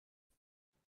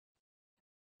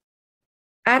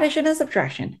Addition and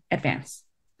subtraction, advance.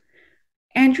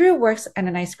 Andrew works at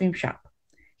an ice cream shop.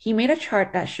 He made a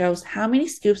chart that shows how many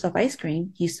scoops of ice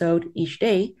cream he sold each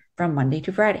day from Monday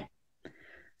to Friday.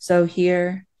 So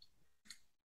here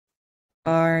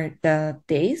are the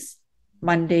days,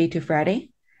 Monday to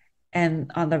Friday, and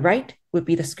on the right would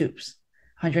be the scoops,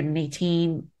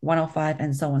 118, 105,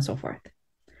 and so on and so forth.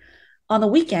 On the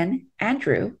weekend,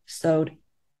 Andrew sold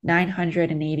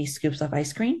 980 scoops of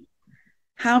ice cream.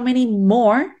 How many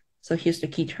more? So here's the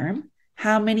key term.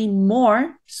 How many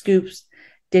more scoops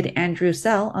did Andrew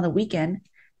sell on the weekend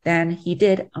than he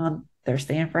did on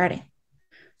Thursday and Friday?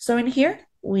 So in here,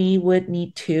 we would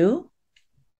need to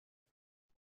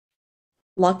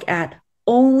look at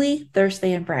only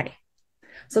Thursday and Friday.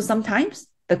 So sometimes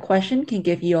the question can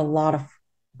give you a lot of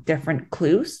different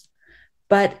clues,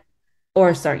 not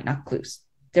clues,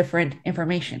 different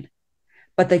information.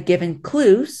 But the given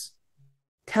clues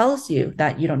tells you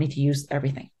that you don't need to use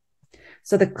everything.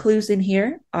 So the clues in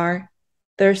here are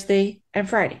Thursday and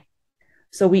Friday.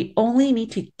 So we only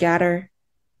need to gather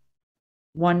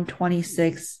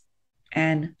 126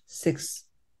 and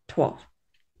 612.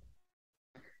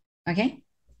 Okay?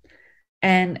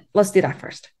 And let's do that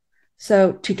first.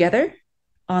 So together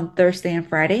on Thursday and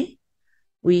Friday,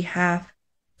 we have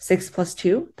 6 plus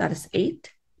 2, that is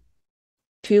 8.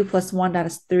 2 plus 1, that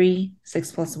is 3.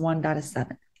 6 plus 1, that is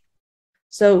 7.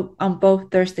 So on both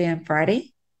Thursday and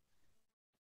Friday,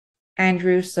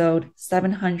 Andrew sold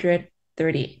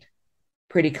 738.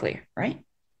 Pretty clear, right?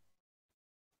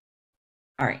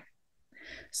 All right.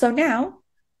 So now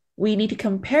we need to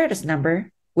compare this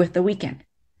number with the weekend.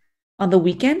 On the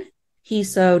weekend, he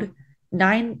sold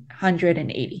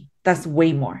 980. That's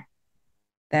way more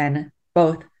than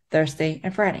both Thursday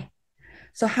and Friday.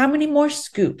 So how many more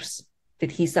scoops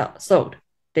did he sell?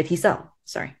 Did he sell?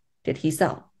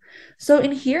 So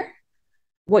in here,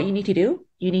 what you need to do,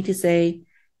 you need to say,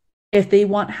 if they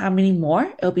want how many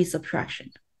more, it'll be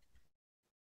subtraction.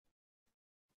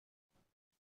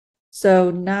 So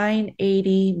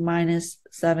 980 minus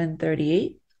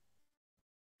 738.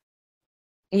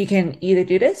 You can either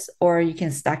do this or you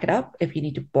can stack it up if you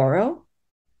need to borrow.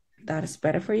 That is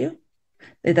better for you.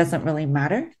 It doesn't really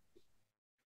matter.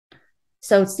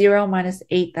 So 0 minus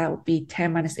 8, that would be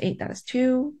 10 minus 8, that is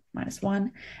 2, minus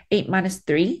 1. 8 minus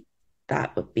 3,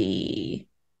 that would be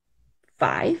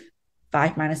 5.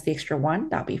 5 minus the extra 1,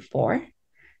 that would be 4.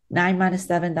 9 minus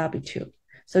 7, that would be 2.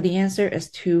 So the answer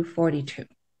is 242.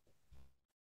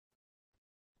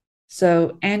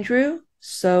 So Andrew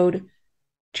sold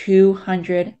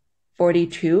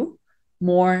 242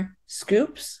 more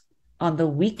scoops on the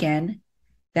weekend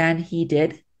than he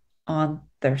did on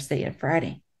Thursday and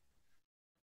Friday.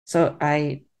 So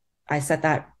I said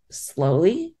that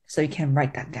slowly so you can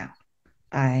write that down.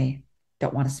 I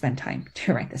don't want to spend time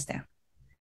to write this down.